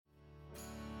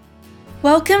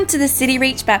Welcome to the City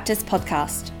Reach Baptist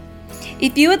podcast.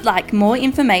 If you would like more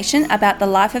information about the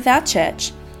life of our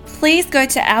church, please go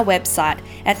to our website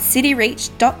at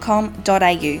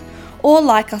cityreach.com.au or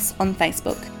like us on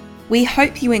Facebook. We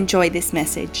hope you enjoy this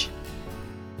message.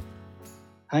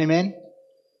 Amen.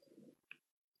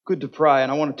 Good to pray,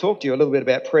 and I want to talk to you a little bit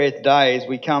about prayer today as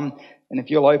we come, and if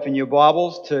you'll open your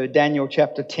Bibles to Daniel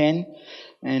chapter 10,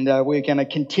 and we're going to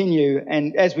continue.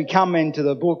 And as we come into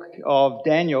the book of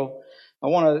Daniel, I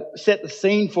want to set the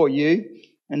scene for you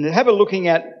and have a looking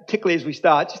at, particularly as we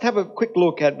start, just have a quick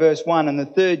look at verse 1. In the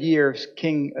third year of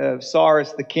King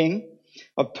Cyrus the king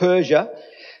of Persia,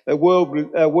 a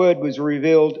word was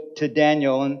revealed to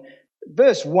Daniel. And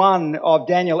verse 1 of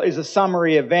Daniel is a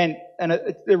summary event, and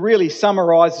it really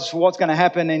summarises what's going to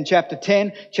happen in chapter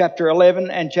 10, chapter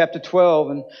 11 and chapter 12.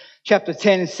 And chapter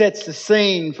 10 sets the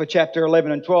scene for chapter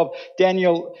 11 and 12.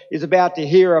 Daniel is about to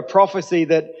hear a prophecy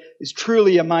that is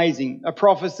truly amazing, a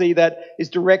prophecy that is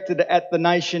directed at the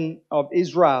nation of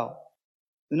Israel.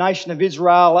 The nation of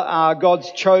Israel are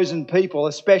God's chosen people,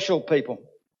 a special people,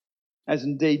 as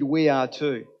indeed we are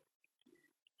too.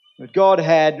 But God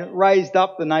had raised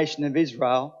up the nation of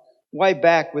Israel way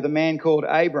back with a man called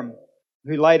Abram,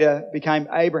 who later became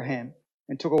Abraham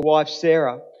and took a wife,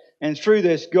 Sarah. And through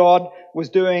this, God was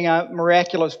doing a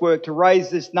miraculous work to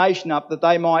raise this nation up that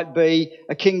they might be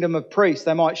a kingdom of priests.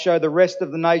 They might show the rest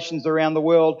of the nations around the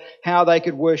world how they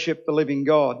could worship the living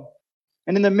God.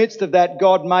 And in the midst of that,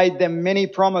 God made them many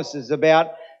promises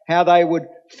about how they would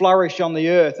flourish on the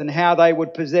earth and how they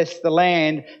would possess the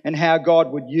land and how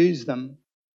God would use them.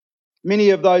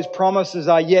 Many of those promises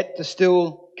are yet to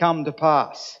still come to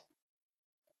pass.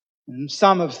 And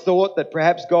some have thought that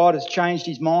perhaps God has changed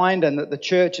his mind and that the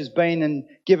church has been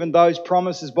given those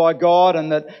promises by God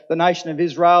and that the nation of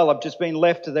Israel have just been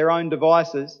left to their own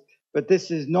devices. But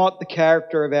this is not the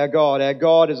character of our God. Our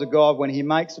God is a God, when he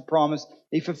makes a promise,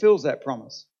 he fulfills that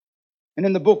promise. And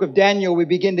in the book of Daniel, we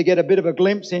begin to get a bit of a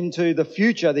glimpse into the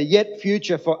future, the yet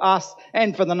future for us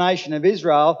and for the nation of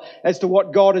Israel, as to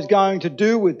what God is going to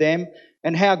do with them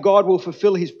and how God will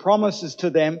fulfill his promises to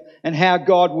them and how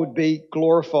God would be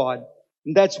glorified.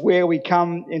 And that's where we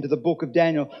come into the book of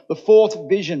Daniel. The fourth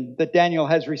vision that Daniel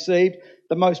has received,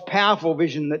 the most powerful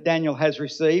vision that Daniel has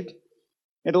received.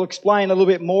 It'll explain a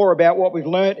little bit more about what we've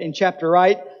learnt in chapter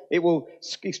 8. It will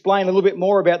explain a little bit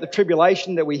more about the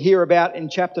tribulation that we hear about in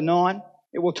chapter 9.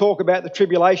 It will talk about the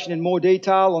tribulation in more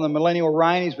detail on the millennial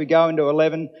reign as we go into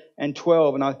 11 and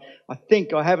 12. And I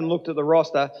think, I haven't looked at the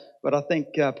roster, but I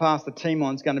think Pastor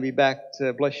Timon's going to be back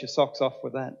to bless your socks off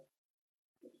with that.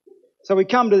 So we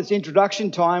come to this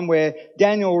introduction time where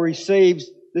Daniel receives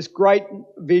this great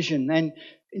vision. And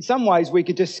in some ways we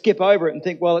could just skip over it and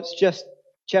think, well, it's just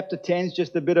chapter 10 is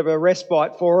just a bit of a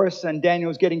respite for us and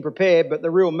Daniel's getting prepared, but the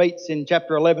real meat's in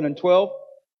chapter 11 and 12.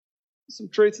 There's some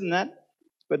truth in that,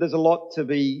 but there's a lot to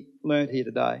be learnt here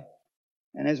today.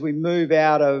 And as we move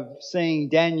out of seeing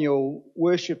Daniel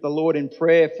worship the Lord in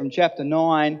prayer from chapter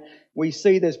 9, we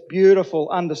see this beautiful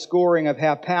underscoring of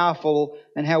how powerful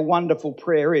and how wonderful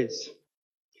prayer is.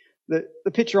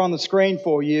 The picture on the screen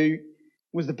for you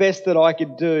was the best that I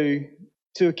could do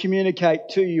to communicate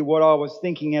to you what I was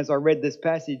thinking as I read this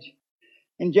passage.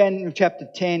 In Daniel chapter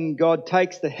 10, God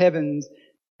takes the heavens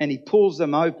and he pulls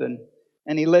them open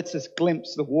and he lets us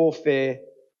glimpse the warfare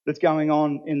that's going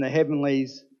on in the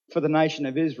heavenlies for the nation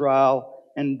of Israel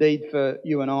and indeed for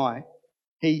you and I.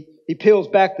 He peels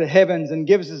back the heavens and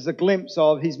gives us a glimpse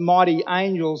of his mighty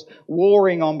angels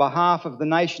warring on behalf of the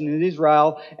nation of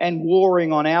Israel and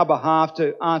warring on our behalf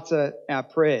to answer our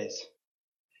prayers.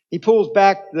 He pulls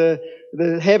back the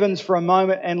heavens for a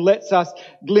moment and lets us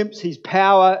glimpse his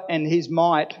power and his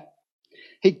might.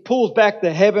 He pulls back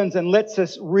the heavens and lets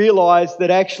us realize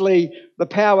that actually the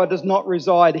power does not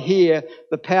reside here.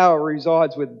 The power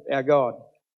resides with our God.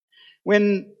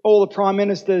 When all the prime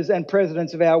ministers and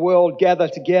presidents of our world gather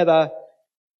together,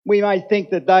 we may think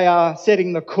that they are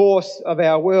setting the course of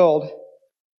our world.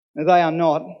 They are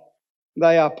not.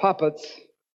 They are puppets.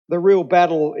 The real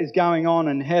battle is going on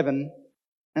in heaven.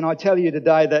 And I tell you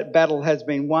today that battle has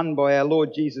been won by our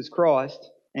Lord Jesus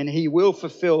Christ, and he will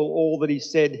fulfill all that he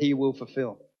said he will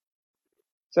fulfill.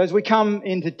 So as we come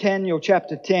into Daniel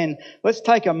chapter 10, let's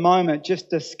take a moment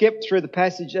just to skip through the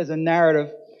passage as a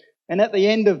narrative. And at the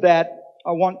end of that,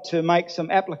 I want to make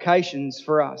some applications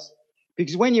for us.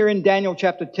 Because when you're in Daniel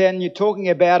chapter 10, you're talking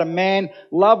about a man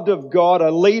loved of God,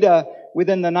 a leader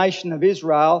within the nation of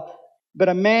Israel, but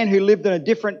a man who lived in a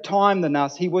different time than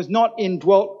us. He was not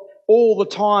indwelt all the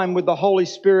time with the Holy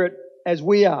Spirit as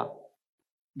we are.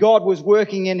 God was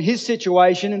working in his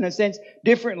situation, in a sense,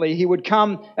 differently. He would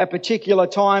come at particular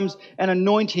times and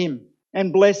anoint him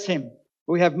and bless him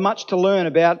We have much to learn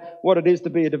about what it is to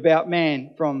be a devout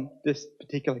man from this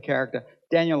particular character.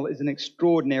 Daniel is an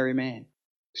extraordinary man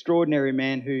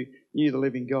who knew the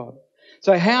living God.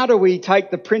 So how do we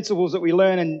take the principles that we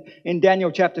learn in Daniel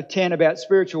chapter 10 about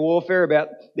spiritual warfare, about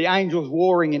the angels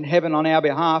warring in heaven on our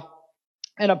behalf,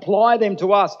 and apply them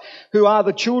to us who are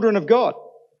the children of God?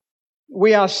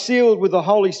 We are sealed with the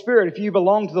Holy Spirit. If you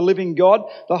belong to the living God,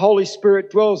 the Holy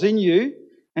Spirit dwells in you,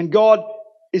 and God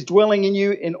is dwelling in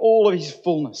you in all of His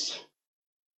fullness,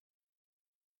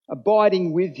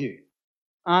 abiding with you,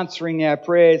 answering our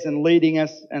prayers and leading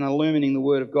us and illumining the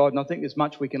Word of God. And I think there's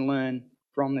much we can learn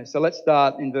from this. So let's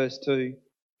start in verse 2.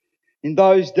 In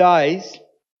those days,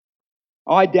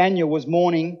 I, Daniel, was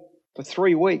mourning for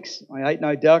 3 weeks. I ate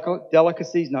no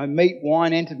delicacies, no meat,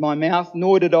 wine entered my mouth,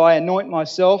 nor did I anoint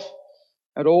myself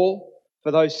at all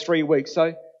for those 3 weeks.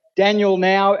 So Daniel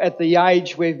now at the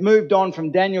age, we've moved on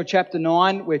from Daniel chapter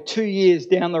 9, we're 2 years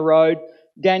down the road.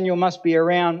 Daniel must be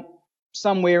around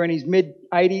somewhere in his mid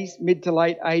to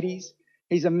late 80s.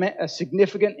 He's a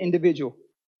significant individual,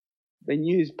 been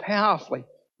used powerfully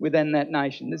within that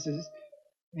nation.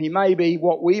 He may be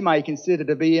what we may consider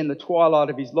to be in the twilight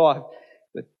of his life,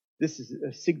 but this is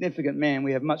a significant man.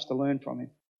 We have much to learn from him.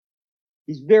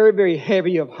 He's very, very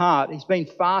heavy of heart. He's been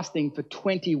fasting for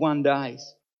 21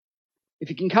 days. If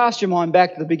you can cast your mind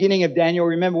back to the beginning of Daniel,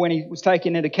 remember when he was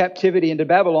taken into captivity into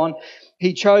Babylon,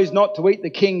 he chose not to eat the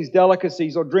king's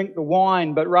delicacies or drink the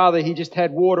wine, but rather he just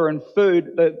had water and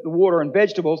food, the water and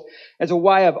vegetables, as a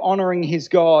way of honouring his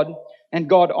God. And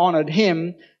God honoured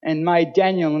him and made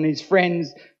Daniel and his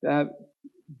friends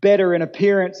better in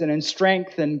appearance and in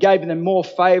strength, and gave them more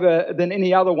favour than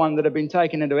any other one that had been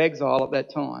taken into exile at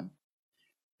that time.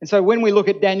 And so when we look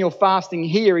at Daniel fasting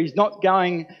here, he's not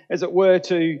going, as it were,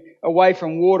 away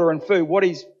from water and food. What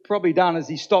he's probably done is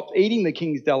he stopped eating the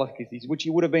king's delicacies, which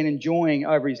he would have been enjoying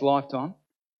over his lifetime.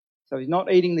 So he's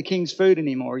not eating the king's food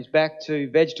anymore. He's back to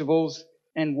vegetables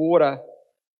and water.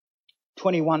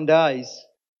 21 days.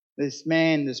 This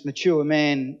mature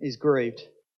man is grieved.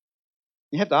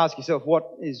 You have to ask yourself,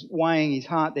 what is weighing his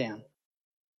heart down?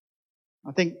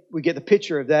 I think we get the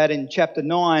picture of that in chapter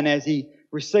 9 as he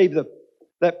received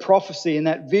that prophecy and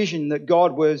that vision that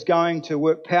God was going to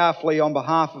work powerfully on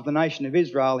behalf of the nation of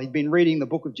Israel. He'd been reading the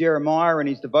book of Jeremiah in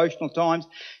his devotional times.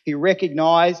 He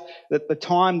recognised that the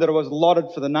time that it was allotted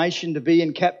for the nation to be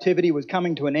in captivity was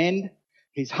coming to an end.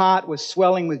 His heart was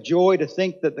swelling with joy to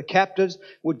think that the captives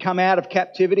would come out of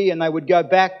captivity and they would go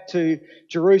back to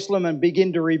Jerusalem and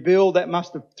begin to rebuild. That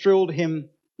must have thrilled him,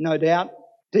 no doubt,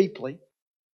 deeply.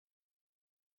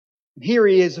 And here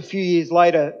he is a few years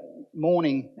later,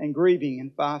 mourning and grieving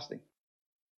and fasting.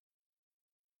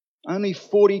 Only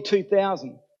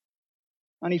 42,000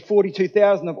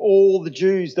 of all the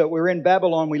Jews that were in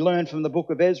Babylon, we learn from the book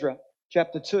of Ezra,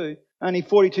 chapter 2. Only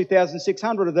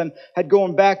 42,600 of them had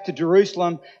gone back to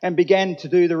Jerusalem and began to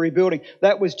do the rebuilding.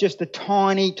 That was just a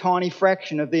tiny, tiny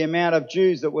fraction of the amount of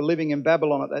Jews that were living in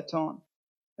Babylon at that time.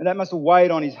 And that must have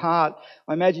weighed on his heart.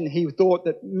 I imagine he thought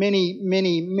that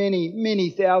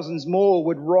many thousands more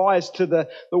would rise to the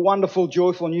wonderful,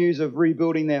 joyful news of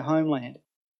rebuilding their homeland.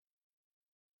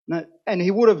 And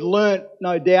he would have learnt,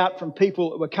 no doubt, from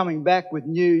people that were coming back with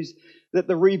news that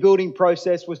the rebuilding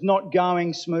process was not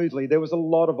going smoothly. There was a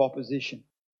lot of opposition,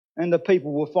 and the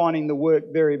people were finding the work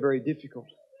very, very difficult.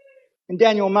 And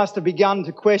Daniel must have begun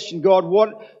to question God,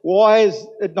 why is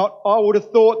it not? I would have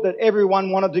thought that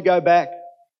everyone wanted to go back.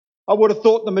 I would have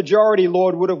thought the majority,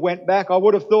 Lord, would have went back. I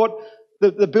would have thought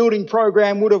that the building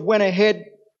program would have went ahead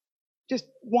just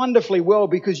wonderfully well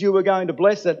because you were going to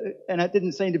bless it, and it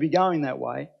didn't seem to be going that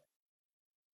way.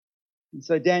 And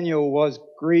so Daniel was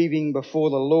grieving before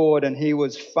the Lord and he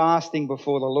was fasting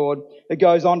before the Lord. It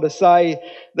goes on to say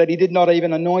that he did not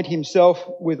even anoint himself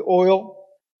with oil,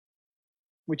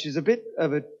 which is a bit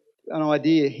of an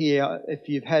idea here. If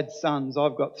you've had sons,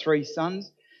 I've got 3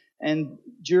 sons, and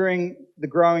during the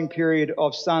growing period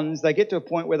of sons, they get to a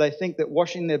point where they think that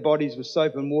washing their bodies with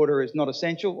soap and water is not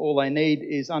essential. All they need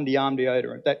is underarm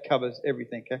deodorant. That covers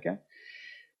everything, okay?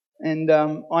 And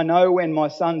I know when my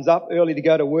son's up early to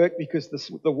go to work because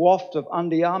the waft of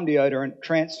underarm deodorant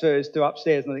transfers to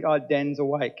upstairs. And I think, oh, Dan's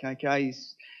awake, okay? He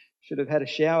should have had a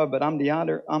shower, but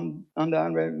underarm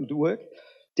deodorant to work.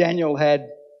 Daniel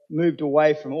had moved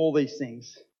away from all these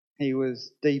things. He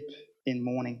was deep in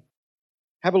mourning.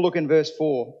 Have a look in verse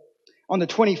 4. On the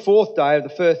 24th day of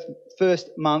the first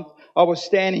month, I was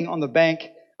standing on the bank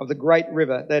of the great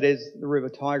river, that is the river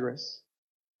Tigris.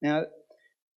 Now,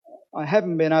 I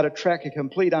haven't been able to track a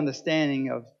complete understanding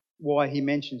of why he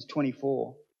mentions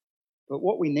 24. But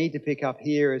what we need to pick up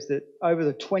here is that over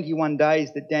the 21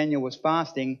 days that Daniel was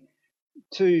fasting,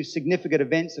 two significant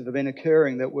events have been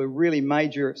occurring that were really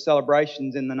major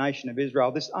celebrations in the nation of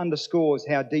Israel. This underscores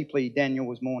how deeply Daniel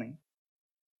was mourning.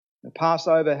 The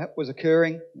Passover was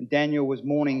occurring, and Daniel was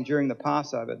mourning during the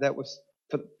Passover. The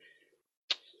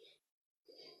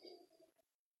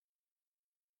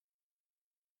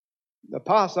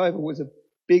Passover was a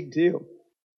big deal.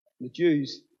 The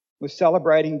Jews were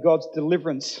celebrating God's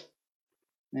deliverance.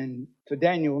 And for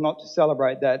Daniel not to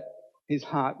celebrate that, his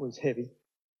heart was heavy.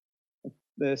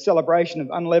 The celebration of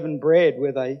unleavened bread,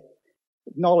 where they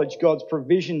acknowledged God's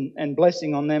provision and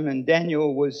blessing on them, and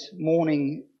Daniel was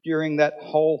mourning during that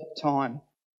whole time.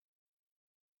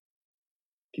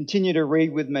 Continue to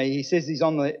read with me. He says he's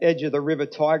on the edge of the river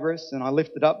Tigris, and I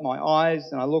lifted up my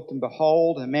eyes, and I looked, and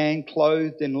behold, a man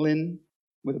clothed in linen,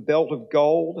 with a belt of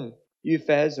gold, of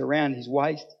Uphaz around his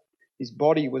waist. His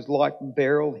body was like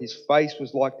beryl, his face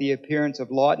was like the appearance of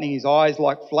lightning, his eyes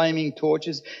like flaming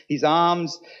torches, his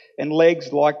arms and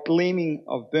legs like gleaming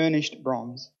of burnished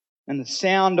bronze. And the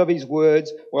sound of his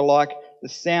words were like the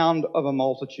sound of a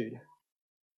multitude.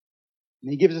 And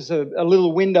he gives us a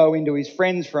little window into his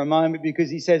friends for a moment,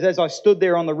 because he says, as I stood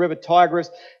there on the river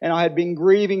Tigris and I had been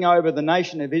grieving over the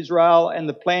nation of Israel and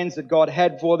the plans that God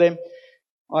had for them,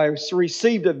 I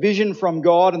received a vision from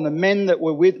God, and the men that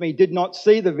were with me did not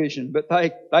see the vision, but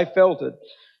they felt it.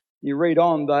 You read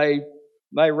on,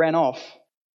 they ran off.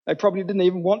 They probably didn't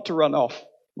even want to run off.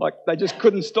 Like, they just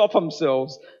couldn't stop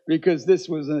themselves, because this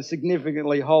was a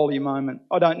significantly holy moment.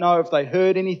 I don't know if they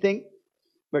heard anything,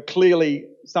 but clearly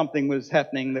something was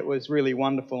happening that was really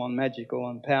wonderful and magical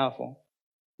and powerful.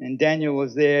 And Daniel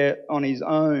was there on his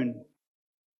own.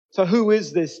 So who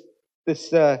is this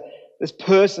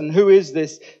person? Who is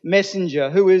this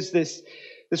messenger? Who is this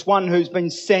one who's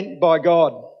been sent by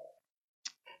God?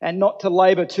 And not to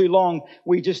labour too long,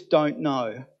 we just don't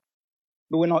know.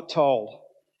 But we're not told.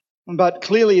 But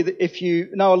clearly, if you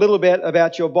know a little bit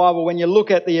about your Bible, when you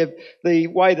look at the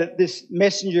way that this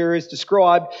messenger is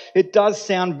described, it does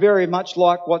sound very much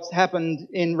like what's happened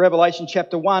in Revelation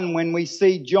chapter 1 when we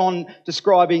see John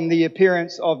describing the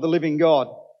appearance of the living God.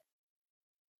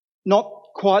 Not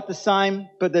quite the same,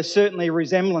 but there's certainly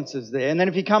resemblances there. And then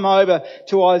if you come over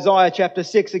to Isaiah chapter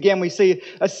 6, again we see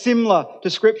a similar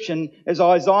description as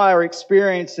Isaiah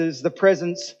experiences the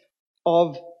presence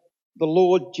of the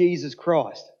Lord Jesus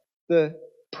Christ. The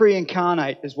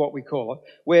pre-incarnate is what we call it,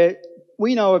 where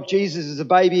we know of Jesus as a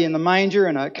baby in the manger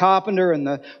and a carpenter and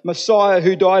the Messiah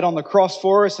who died on the cross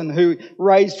for us and who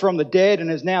raised from the dead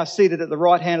and is now seated at the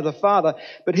right hand of the Father.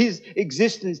 But his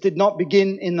existence did not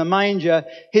begin in the manger.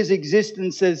 His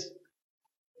existence is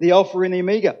the Alpha and the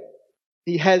Omega.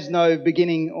 He has no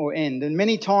beginning or end. And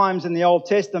many times in the Old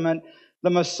Testament, the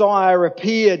Messiah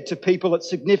appeared to people at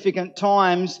significant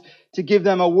times to give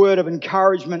them a word of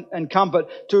encouragement and comfort,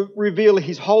 to reveal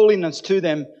his holiness to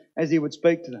them as he would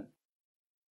speak to them.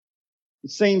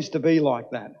 It seems to be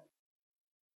like that.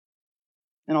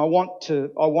 And I want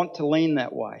to lean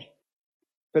that way.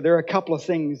 But there are a couple of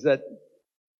things that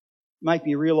make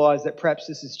me realise that perhaps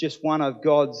this is just one of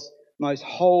God's most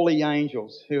holy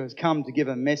angels who has come to give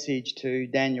a message to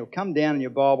Daniel. Come down in your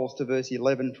Bibles to verse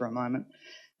 11 for a moment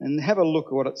and have a look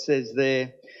at what it says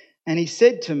there. And he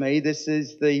said to me, this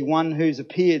is the one who's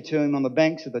appeared to him on the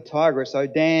banks of the Tigris, O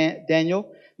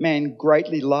Daniel, man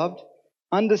greatly loved,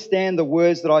 understand the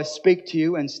words that I speak to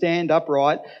you and stand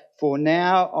upright, for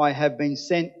now I have been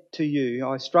sent to you.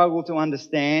 I struggle to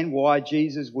understand why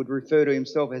Jesus would refer to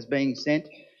himself as being sent.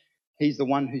 He's the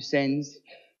one who sends.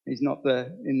 He's not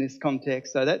in this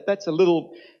context. So that's a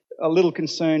little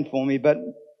concern for me, but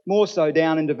more so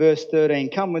down into verse 13.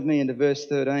 Come with me into verse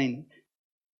 13.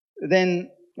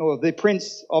 Then, the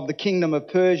prince of the kingdom of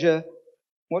Persia,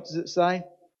 what does it say?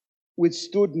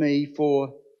 Withstood me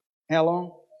for how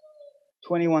long?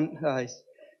 21 days.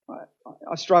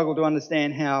 I struggle to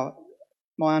understand how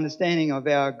my understanding of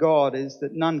our God is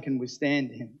that none can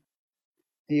withstand him.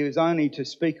 He is only to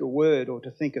speak a word or to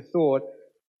think a thought.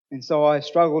 And so I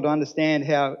struggle to understand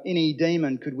how any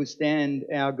demon could withstand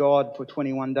our God for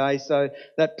 21 days. So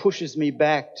that pushes me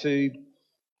back to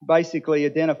basically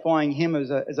identifying him as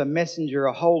a messenger,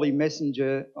 a holy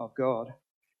messenger of God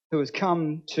who has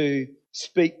come to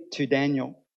speak to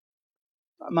Daniel.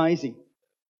 Amazing.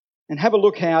 And have a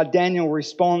look how Daniel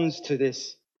responds to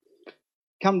this.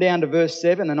 Come down to verse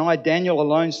 7. And I, Daniel,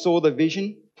 alone saw the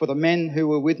vision, for the men who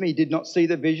were with me did not see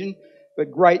the vision,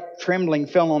 but great trembling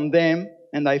fell on them,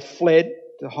 and they fled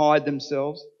to hide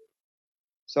themselves.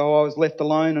 So I was left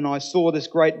alone, and I saw this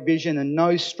great vision, and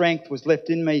no strength was left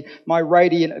in me. My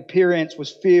radiant appearance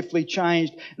was fearfully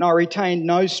changed, and I retained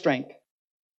no strength.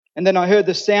 And then I heard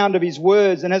the sound of his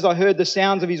words, and as I heard the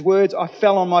sounds of his words, I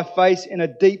fell on my face in a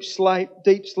deep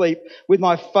sleep with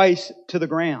my face to the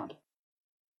ground.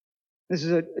 This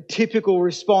is a typical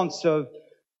response of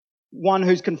one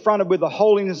who's confronted with the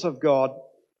holiness of God.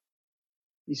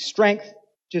 His strength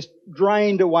just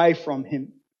drained away from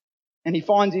him, and he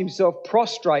finds himself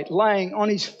prostrate, laying on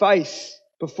his face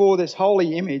before this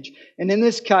holy image, and in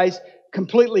this case,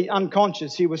 completely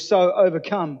unconscious. He was so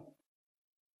overcome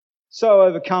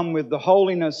with the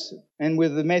holiness and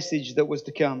with the message that was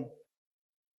to come.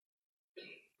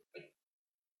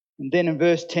 And then in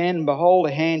verse 10, behold,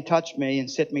 a hand touched me and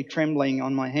set me trembling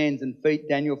on my hands and feet.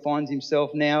 Daniel finds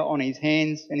himself now on his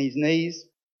hands and his knees.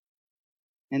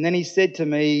 And then he said to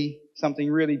me something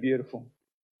really beautiful.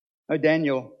 Oh,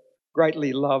 Daniel,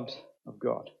 greatly loved of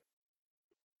God.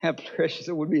 How precious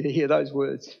it would be to hear those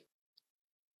words.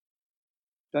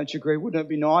 Don't you agree? Wouldn't it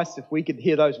be nice if we could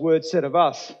hear those words said of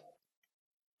us?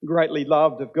 Greatly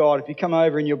loved of God. If you come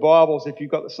over in your Bibles, if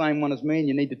you've got the same one as me and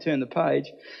you need to turn the page,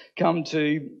 come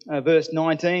to verse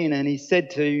 19. And he said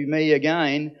to me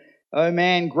again, O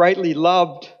man, greatly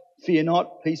loved, fear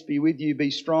not, peace be with you,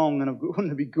 be strong. And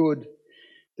wouldn't it be good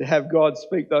to have God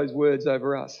speak those words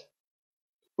over us?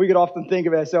 We could often think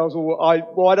of ourselves, well,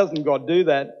 why doesn't God do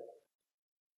that?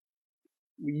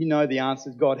 You know the answer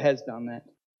is God has done that.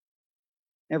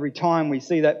 Every time we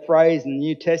see that phrase in the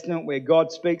New Testament where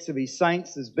God speaks of his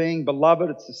saints as being beloved,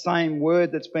 it's the same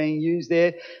word that's being used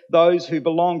there. Those who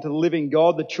belong to the living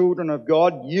God, the children of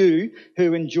God, you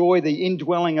who enjoy the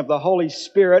indwelling of the Holy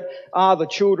Spirit are the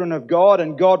children of God,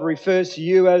 and God refers to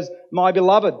you as my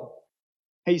beloved.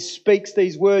 He speaks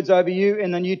these words over you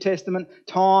in the New Testament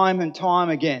time and time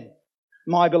again.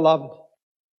 My beloved.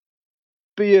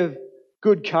 Be of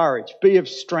good courage. Be of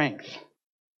strength.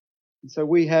 And so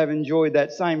we have enjoyed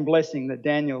that same blessing that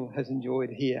Daniel has enjoyed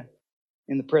here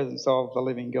in the presence of the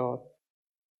living God.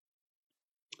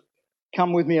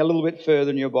 Come with me a little bit further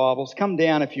in your Bibles. Come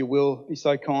down, if you will, be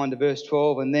so kind, to verse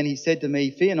 12. And then he said to me,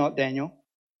 fear not, Daniel,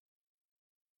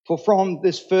 for from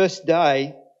this first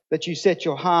day that you set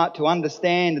your heart to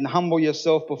understand and humble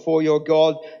yourself before your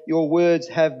God, your words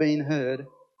have been heard.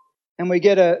 And we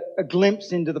get a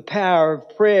glimpse into the power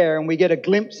of prayer, and we get a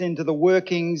glimpse into the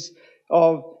workings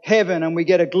of heaven, and we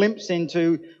get a glimpse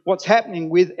into what's happening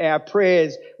with our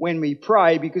prayers when we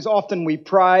pray, because often we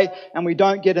pray and we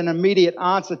don't get an immediate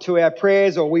answer to our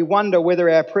prayers, or we wonder whether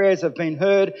our prayers have been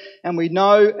heard. And we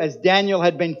know, as Daniel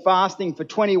had been fasting for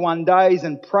 21 days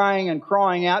and praying and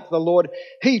crying out to the Lord,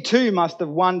 he too must have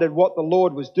wondered what the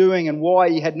Lord was doing and why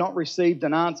he had not received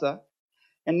an answer.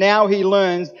 And now he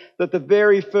learns that the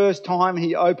very first time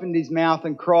he opened his mouth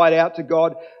and cried out to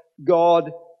God,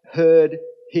 God heard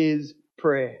his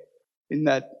prayer. In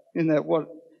that what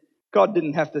God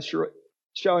didn't have to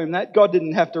show him that. God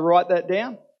didn't have to write that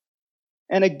down.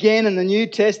 And again in the New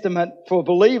Testament for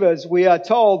believers, we are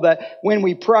told that when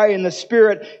we pray in the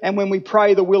Spirit and when we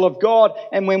pray the will of God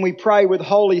and when we pray with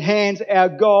holy hands, our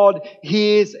God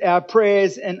hears our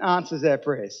prayers and answers our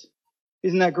prayers.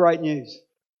 Isn't that great news?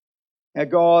 Our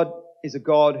God is a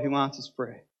God who answers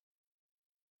prayer.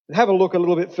 Have a look a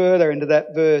little bit further into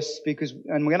that verse,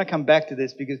 and we're going to come back to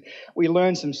this because we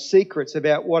learn some secrets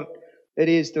about what it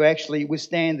is to actually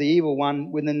withstand the evil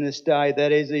one within this day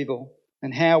that is evil,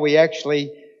 and how we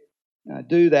actually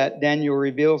do that. Daniel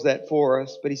reveals that for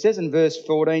us. But he says in verse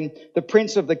 14, the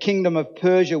prince of the kingdom of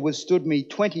Persia withstood me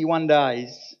 21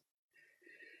 days.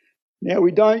 Now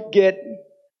we don't get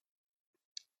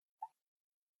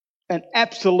an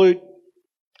absolute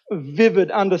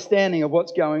vivid understanding of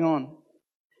what's going on.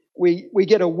 We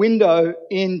get a window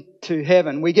into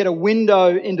heaven. We get a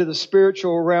window into the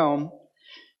spiritual realm.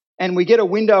 And we get a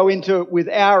window into it with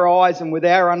our eyes and with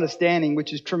our understanding,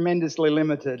 which is tremendously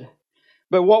limited.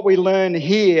 But what we learn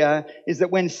here is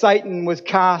that when Satan was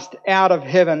cast out of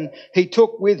heaven, he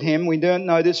took with him, we don't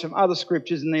know this from other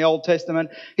scriptures in the Old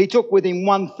Testament, he took with him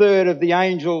 1/3 of the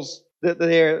angels that were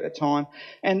there at the time,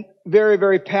 and very,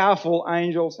 very powerful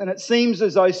angels. And it seems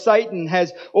as though Satan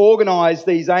has organised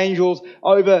these angels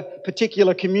over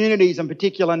particular communities and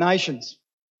particular nations.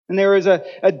 And there is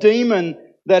a demon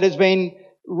that has been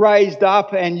raised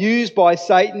up and used by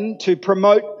Satan to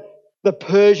promote the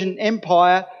Persian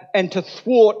Empire and to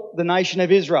thwart the nation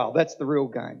of Israel. That's the real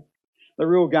game. The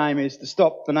real game is to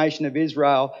stop the nation of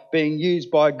Israel being used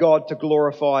by God to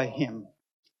glorify him.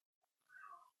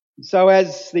 So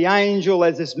as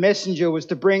this messenger was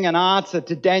to bring an answer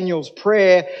to Daniel's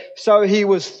prayer, so he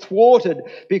was thwarted,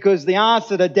 because the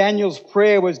answer to Daniel's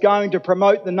prayer was going to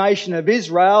promote the nation of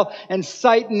Israel, and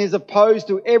Satan is opposed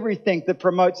to everything that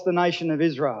promotes the nation of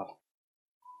Israel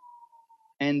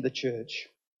and the church.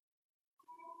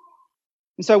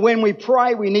 And so when we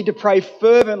pray, we need to pray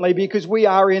fervently because we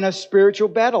are in a spiritual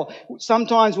battle.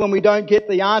 Sometimes when we don't get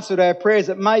the answer to our prayers,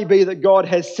 it may be that God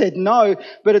has said no,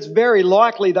 but it's very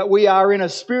likely that we are in a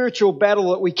spiritual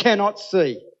battle that we cannot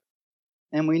see.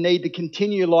 And we need to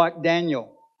continue like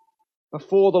Daniel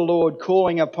before the Lord,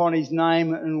 calling upon His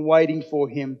name and waiting for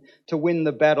Him to win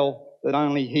the battle that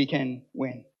only He can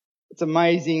win. It's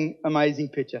amazing, amazing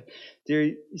picture. Do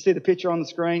you see the picture on the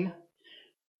screen?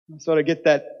 Sort of get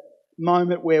that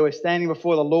moment where we're standing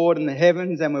before the Lord in the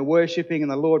heavens and we're worshipping, and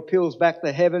the Lord peels back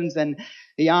the heavens and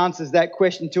He answers that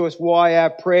question to us, why our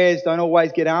prayers don't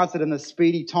always get answered in the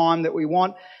speedy time that we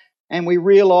want. And we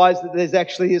realise that there's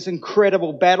actually this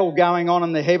incredible battle going on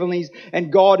in the heavenlies,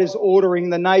 and God is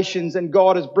ordering the nations, and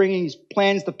God is bringing His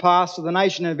plans to pass for the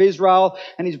nation of Israel,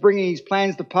 and He's bringing His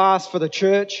plans to pass for the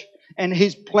church, and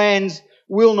His plans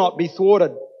will not be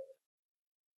thwarted.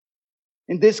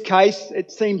 In this case, it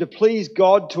seemed to please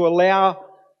God to allow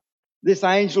this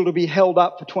angel to be held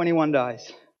up for 21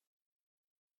 days.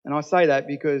 And I say that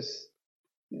because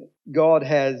God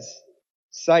has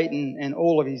Satan and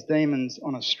all of his demons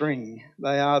on a string.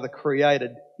 They are the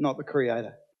created, not the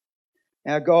creator.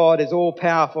 Our God is all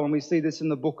powerful, and we see this in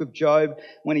the book of Job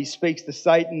when He speaks to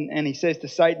Satan and He says to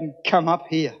Satan, come up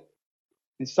here.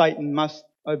 And Satan must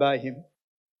obey Him.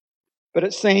 But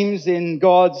it seems in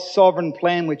God's sovereign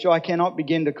plan, which I cannot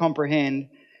begin to comprehend,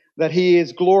 that He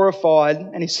is glorified,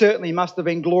 and He certainly must have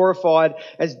been glorified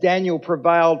as Daniel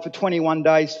prevailed for 21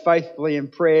 days faithfully in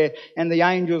prayer, and the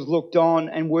angels looked on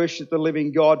and worshipped the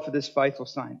living God for this faithful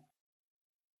saint.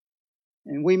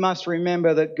 And we must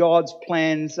remember that God's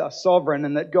plans are sovereign,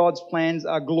 and that God's plans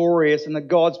are glorious, and that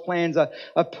God's plans are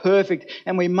perfect,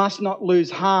 and we must not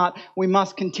lose heart. We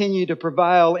must continue to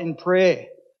prevail in prayer,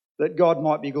 that God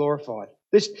might be glorified.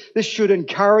 This should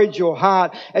encourage your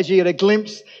heart as you get a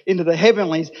glimpse into the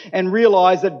heavenlies and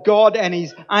realise that God and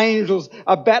His angels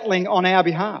are battling on our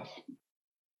behalf.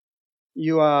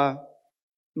 You are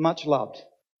much loved.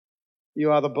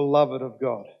 You are the beloved of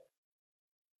God.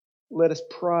 Let us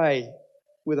pray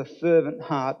with a fervent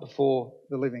heart before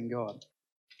the living God.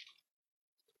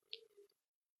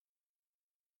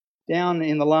 Down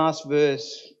in the last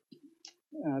verse,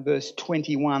 verse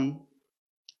 21,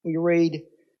 we read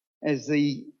as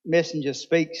the messenger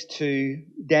speaks to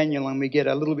Daniel, and we get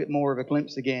a little bit more of a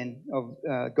glimpse again of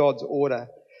God's order.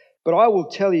 But I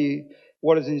will tell you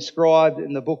what is inscribed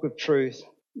in the book of truth.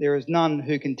 There is none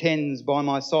who contends by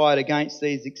my side against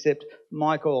these except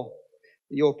Michael,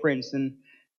 your prince. And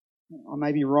I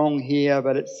may be wrong here,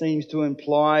 but it seems to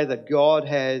imply that God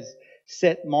has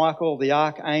set Michael, the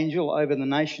archangel, over the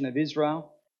nation of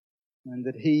Israel, and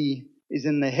that he is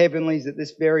in the heavenlies at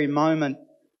this very moment,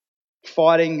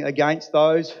 fighting against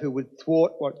those who would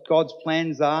thwart what God's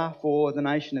plans are for the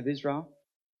nation of Israel.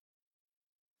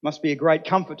 Must be a great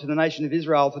comfort to the nation of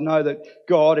Israel to know that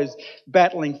God is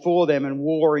battling for them and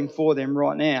warring for them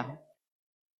right now.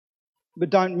 But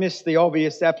don't miss the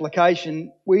obvious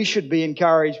application. We should be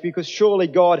encouraged because surely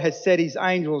God has set His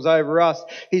angels over us,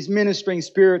 His ministering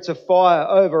spirits of fire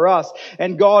over us,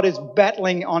 and God is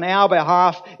battling on our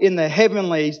behalf in the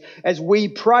heavenlies as we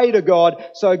pray to God.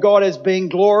 So God is being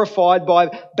glorified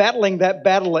by battling that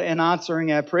battle and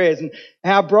answering our prayers. And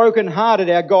how broken-hearted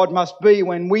our God must be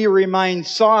when we remain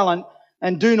silent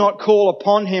and do not call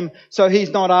upon Him, so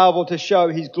He's not able to show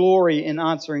His glory in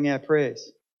answering our prayers.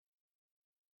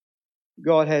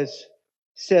 God has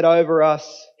set over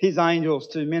us His angels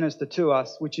to minister to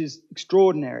us, which is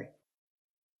extraordinary.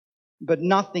 But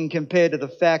nothing compared to the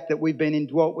fact that we've been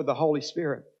indwelt with the Holy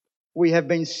Spirit. We have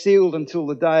been sealed until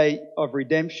the day of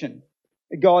redemption.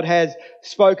 God has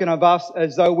spoken of us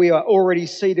as though we are already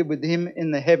seated with Him in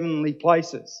the heavenly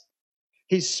places.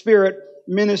 His Spirit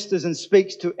ministers and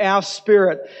speaks to our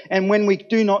spirit. And when we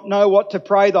do not know what to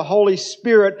pray, the Holy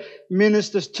Spirit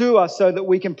ministers to us so that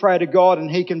we can pray to God and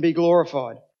He can be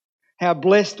glorified. How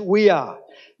blessed we are.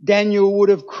 Daniel would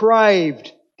have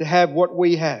craved to have what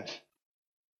we have.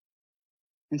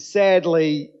 And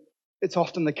sadly, it's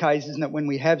often the case, isn't it? When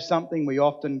we have something, we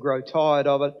often grow tired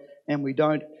of it and we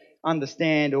don't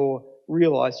understand or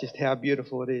realise just how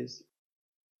beautiful it is.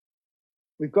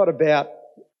 We've got about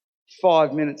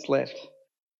 5 minutes left.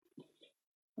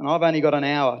 And I've only got an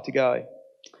hour to go.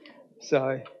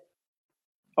 So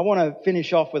I want to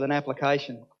finish off with an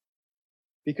application,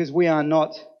 because we are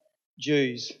not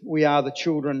Jews. We are the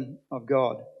children of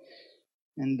God.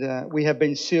 And we have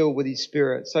been sealed with His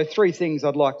Spirit. So 3 things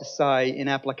I'd like to say in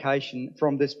application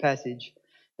from this passage.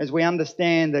 As we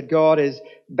understand that God is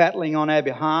battling on our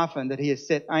behalf and that He has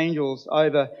set angels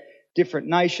over different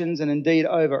nations and indeed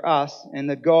over us, and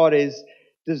that God is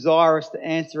desirous to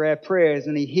answer our prayers,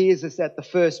 and He hears us at the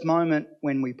first moment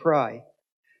when we pray.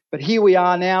 But here we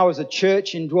are now as a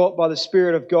church indwelt by the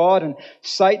Spirit of God, and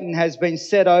Satan has been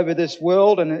set over this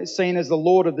world and is seen as the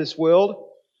Lord of this world.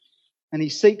 And he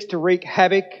seeks to wreak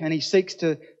havoc, and he seeks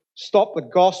to stop the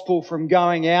gospel from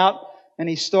going out, and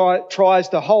he tries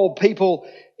to hold people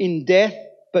in death.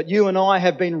 But you and I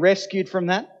have been rescued from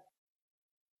that.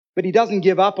 But he doesn't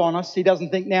give up on us. He doesn't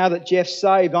think now that Jeff's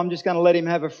saved, I'm just going to let him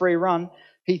have a free run.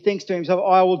 He thinks to himself,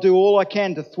 I will do all I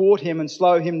can to thwart him and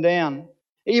slow him down.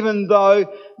 Even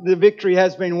though the victory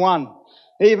has been won.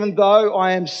 Even though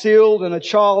I am sealed and a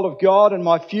child of God and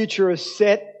my future is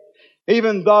set.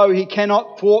 Even though he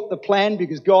cannot thwart the plan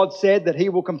because God said that He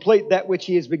will complete that which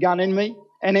He has begun in me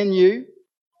and in you.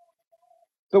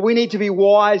 But we need to be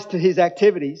wise to His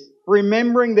activities,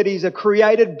 remembering that He's a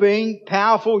created being,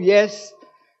 powerful, yes,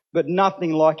 but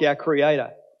nothing like our Creator.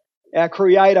 Our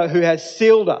Creator who has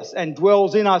sealed us and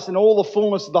dwells in us in all the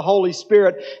fullness of the Holy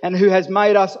Spirit and who has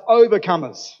made us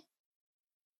overcomers.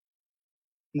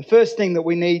 And the first thing that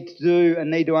we need to do and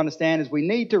need to understand is we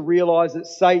need to realise that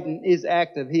Satan is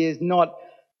active. He is not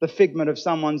the figment of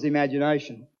someone's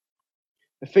imagination.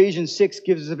 Ephesians 6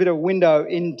 gives us a bit of window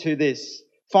into this.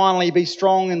 Finally, be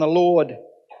strong in the Lord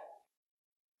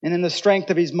and in the strength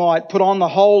of His might. Put on the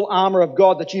whole armour of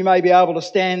God that you may be able to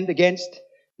stand against,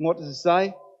 what does it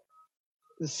say?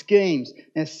 The schemes.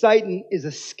 Now, Satan is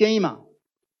a schemer.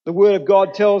 The Word of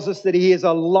God tells us that he is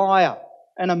a liar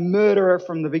and a murderer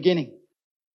from the beginning.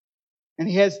 And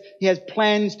he has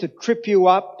plans to trip you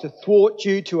up, to thwart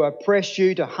you, to oppress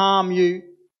you, to harm you.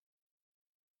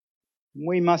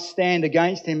 We must stand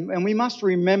against him. And we must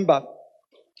remember,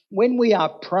 when we are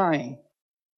praying,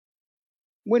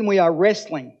 when we are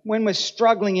wrestling, when we're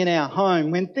struggling in our home,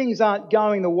 when things aren't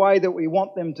going the way that we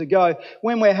want them to go,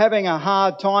 when we're having a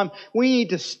hard time, we need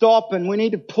to stop and we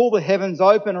need to pull the heavens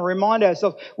open and remind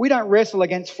ourselves we don't wrestle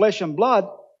against flesh and blood.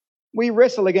 We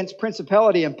wrestle against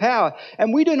principality and power.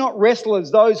 And we do not wrestle as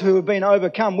those who have been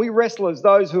overcome. We wrestle as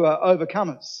those who are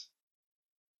overcomers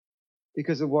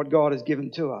because of what God has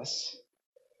given to us.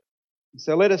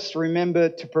 So let us remember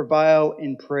to prevail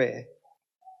in prayer.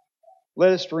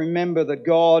 Let us remember that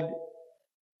God,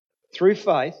 through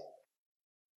faith,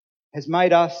 has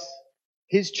made us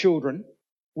His children.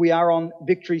 We are on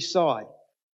victory's side.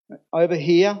 Over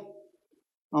here,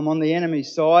 I'm on the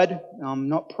enemy's side. I'm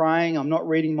not praying. I'm not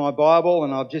reading my Bible,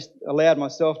 and I've just allowed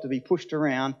myself to be pushed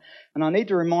around. And I need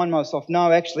to remind myself,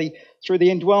 no, actually, through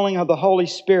the indwelling of the Holy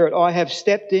Spirit, I have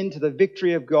stepped into the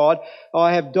victory of God.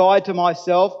 I have died to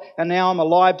myself, and now I'm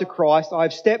alive to Christ.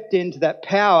 I've stepped into that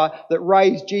power that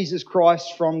raised Jesus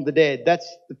Christ from the dead. That's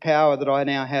the power that I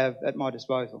now have at my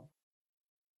disposal.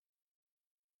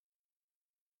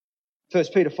 1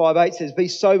 Peter 5:8 says, be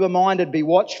sober-minded, be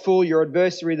watchful. Your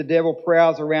adversary, the devil,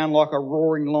 prowls around like a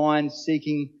roaring lion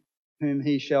seeking whom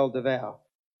he shall devour.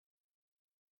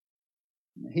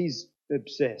 He's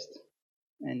obsessed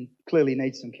and clearly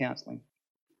needs some counselling.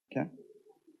 Okay?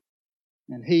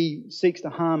 And he seeks to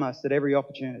harm us at every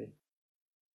opportunity.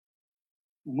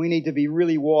 And we need to be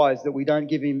really wise that we don't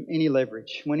give him any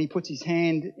leverage. When he puts his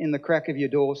hand in the crack of your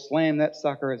door, slam that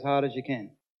sucker as hard as you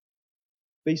can.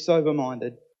 Be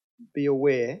sober-minded. Be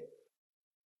aware.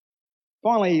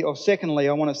 Finally, or secondly,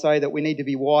 I want to say that we need to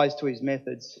be wise to his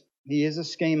methods. He is a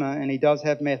schemer and he does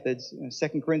have methods.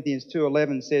 2 Corinthians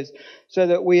 2:11 says, so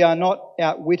that we are not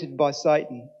outwitted by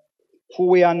Satan, for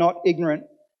we are not ignorant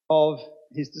of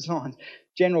his designs.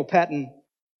 General Patton,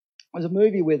 was a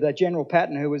movie with General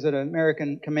Patton, who was an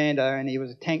American commander, and he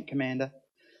was a tank commander,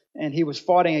 and he was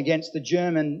fighting against the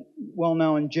German,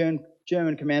 well-known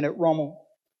German commander, Rommel.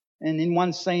 And in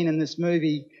one scene in this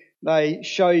movie, they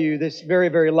show you this very,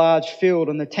 very large field,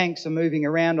 and the tanks are moving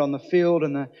around on the field,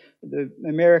 and the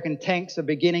American tanks are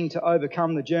beginning to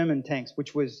overcome the German tanks,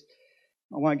 which was,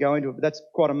 I won't go into it, but that's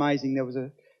quite amazing.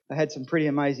 They had some pretty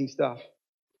amazing stuff.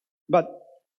 But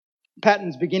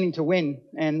Patton's beginning to win,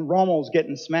 and Rommel's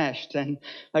getting smashed, and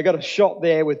they got a shot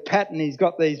there with Patton. He's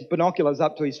got these binoculars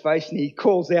up to his face, and he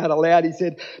calls out aloud. He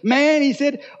said, man, he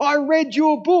said, I read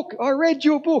your book.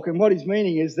 And what he's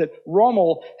meaning is that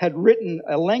Rommel had written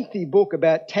a lengthy book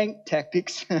about tank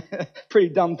tactics. Pretty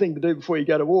dumb thing to do before you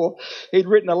go to war. He'd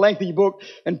written a lengthy book,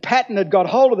 and Patton had got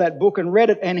hold of that book and read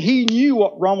it, and he knew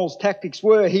what Rommel's tactics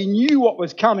were. He knew what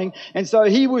was coming, and so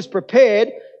he was prepared,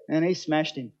 and he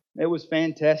smashed him. It was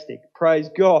fantastic. Praise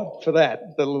God for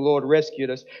that the Lord rescued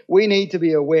us. We need to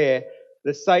be aware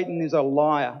that Satan is a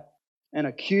liar, an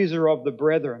accuser of the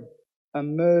brethren, a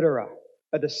murderer,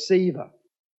 a deceiver.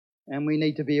 And we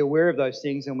need to be aware of those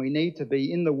things, and we need to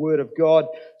be in the Word of God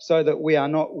so that we are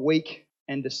not weak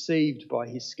and deceived by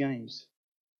his schemes.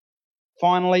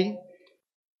 Finally,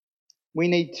 we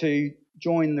need to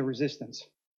join the resistance.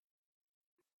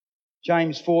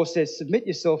 James 4 says, "Submit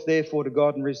yourself therefore to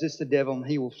God and resist the devil and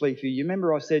he will flee from you." You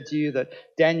remember I said to you that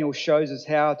Daniel shows us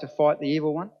how to fight the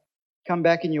evil one? Come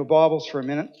back in your Bibles for a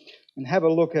minute and have a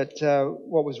look at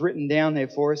what was written down there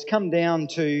for us. Come down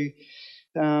to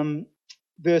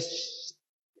verse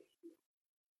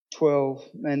 12.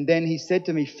 "And then he said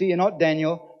to me, Fear not,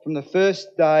 Daniel, from the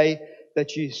first day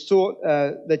that you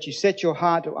set your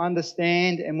heart to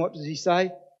understand." And what does he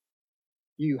say?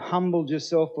 "You humbled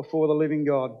yourself before the living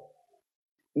God."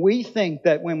 We think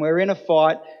that when we're in a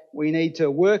fight, we need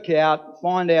to work out,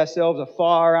 find ourselves a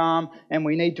firearm, and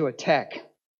we need to attack.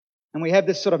 And we have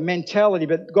this sort of mentality,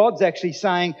 but God's actually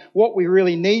saying what we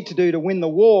really need to do to win the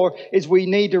war is we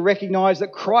need to recognize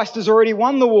that Christ has already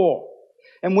won the war.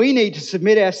 And we need to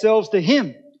submit ourselves to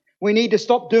Him. We need to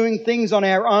stop doing things on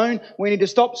our own. We need to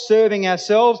stop serving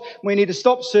ourselves. We need to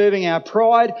stop serving our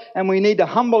pride. And we need to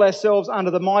humble ourselves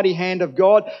under the mighty hand of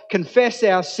God, confess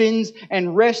our sins,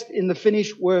 and rest in the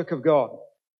finished work of God.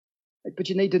 But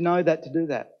you need to know that to do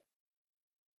that.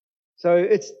 So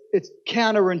it's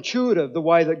counterintuitive the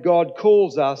way that God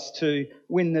calls us to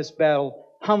win this battle.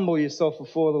 Humble yourself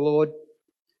before the Lord.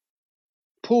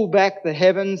 Pull back the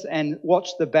heavens and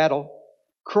watch the battle.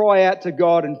 Cry out to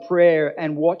God in prayer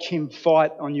and watch Him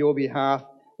fight on your behalf.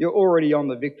 You're already on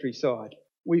the victory side.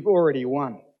 We've already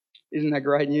won. Isn't that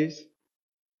great news?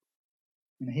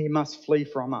 And He must flee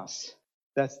from us.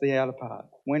 That's the outer part.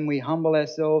 When we humble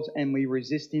ourselves and we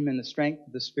resist Him in the strength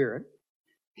of the Spirit,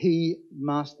 He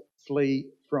must flee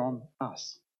from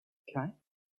us. Okay?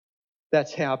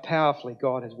 That's how powerfully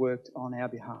God has worked on our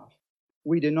behalf.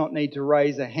 We do not need to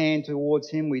raise a hand towards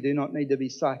Him. We do not need to be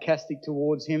sarcastic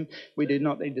towards Him. We do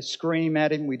not need to scream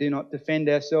at Him. We do not defend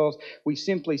ourselves. We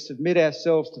simply submit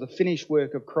ourselves to the finished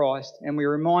work of Christ, and we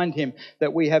remind Him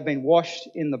that we have been washed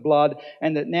in the blood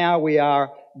and that now we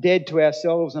are dead to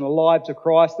ourselves and alive to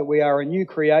Christ, that we are a new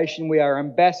creation. We are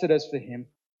ambassadors for Him,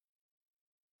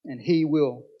 and He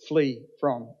will flee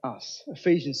from us.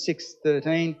 Ephesians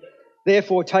 6:13,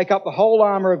 "Therefore take up the whole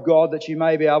armour of God that you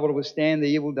may be able to withstand the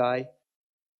evil day."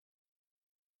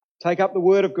 Take up the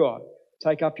Word of God.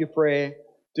 Take up your prayer.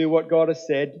 Do what God has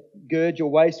said. Gird your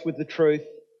waist with the truth.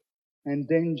 And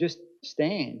then just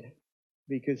stand,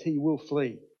 because He will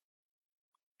flee.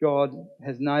 God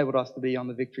has enabled us to be on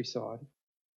the victory side.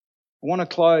 I want to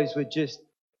close with just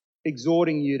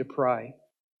exhorting you to pray.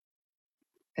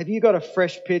 Have you got a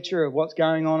fresh picture of what's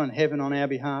going on in heaven on our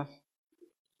behalf?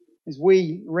 As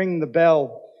we ring the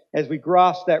bell, as we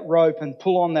grasp that rope and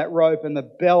pull on that rope and the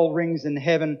bell rings in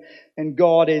heaven and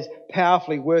God is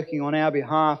powerfully working on our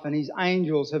behalf and His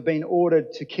angels have been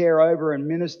ordered to care over and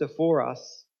minister for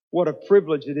us, what a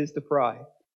privilege it is to pray.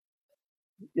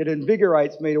 It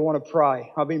invigorates me to want to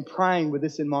pray. I've been praying with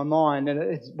this in my mind and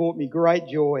it's brought me great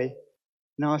joy.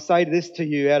 Now I say this to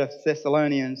you out of 1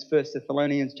 Thessalonians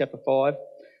chapter 5.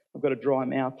 I've got a dry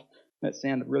mouth. That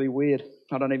sounded really weird.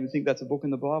 I don't even think that's a book in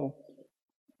the Bible.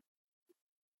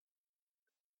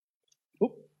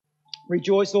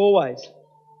 Rejoice always.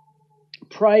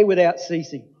 Pray without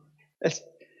ceasing.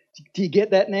 Do you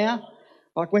get that now?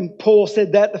 Like when Paul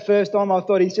said that the first time, I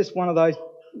thought he's just one of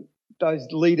those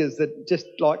leaders that just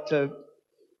like to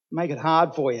make it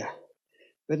hard for you.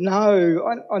 But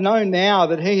no, I know now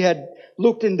that he had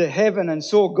looked into heaven and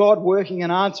saw God working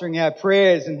and answering our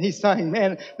prayers. And he's saying,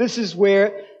 man, this is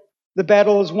where the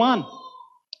battle is won.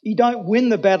 You don't win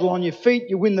the battle on your feet,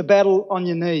 you win the battle on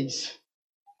your knees.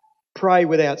 Pray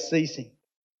without ceasing,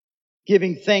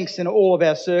 giving thanks in all of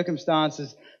our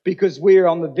circumstances because we're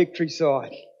on the victory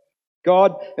side.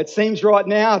 God, it seems right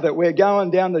now that we're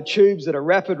going down the tubes at a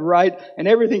rapid rate and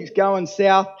everything's going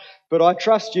south, but I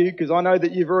trust you because I know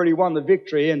that you've already won the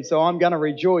victory, and so I'm going to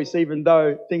rejoice even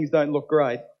though things don't look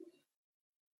great.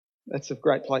 That's a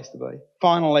great place to be.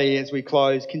 Finally, as we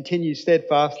close, continue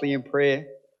steadfastly in prayer,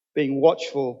 being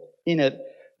watchful in it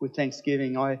with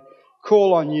thanksgiving. I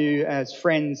call on you as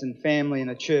friends and family in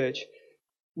a church.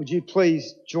 Would you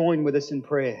please join with us in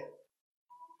prayer?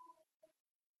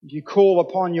 Would you call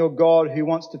upon your God who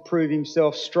wants to prove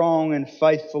Himself strong and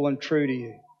faithful and true to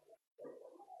you?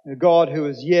 A God who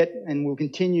has yet and will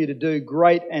continue to do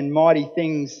great and mighty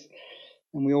things.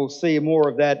 And we will see more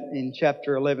of that in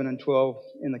chapter 11 and 12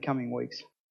 in the coming weeks.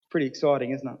 Pretty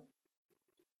exciting, isn't it?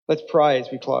 Let's pray as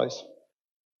we close.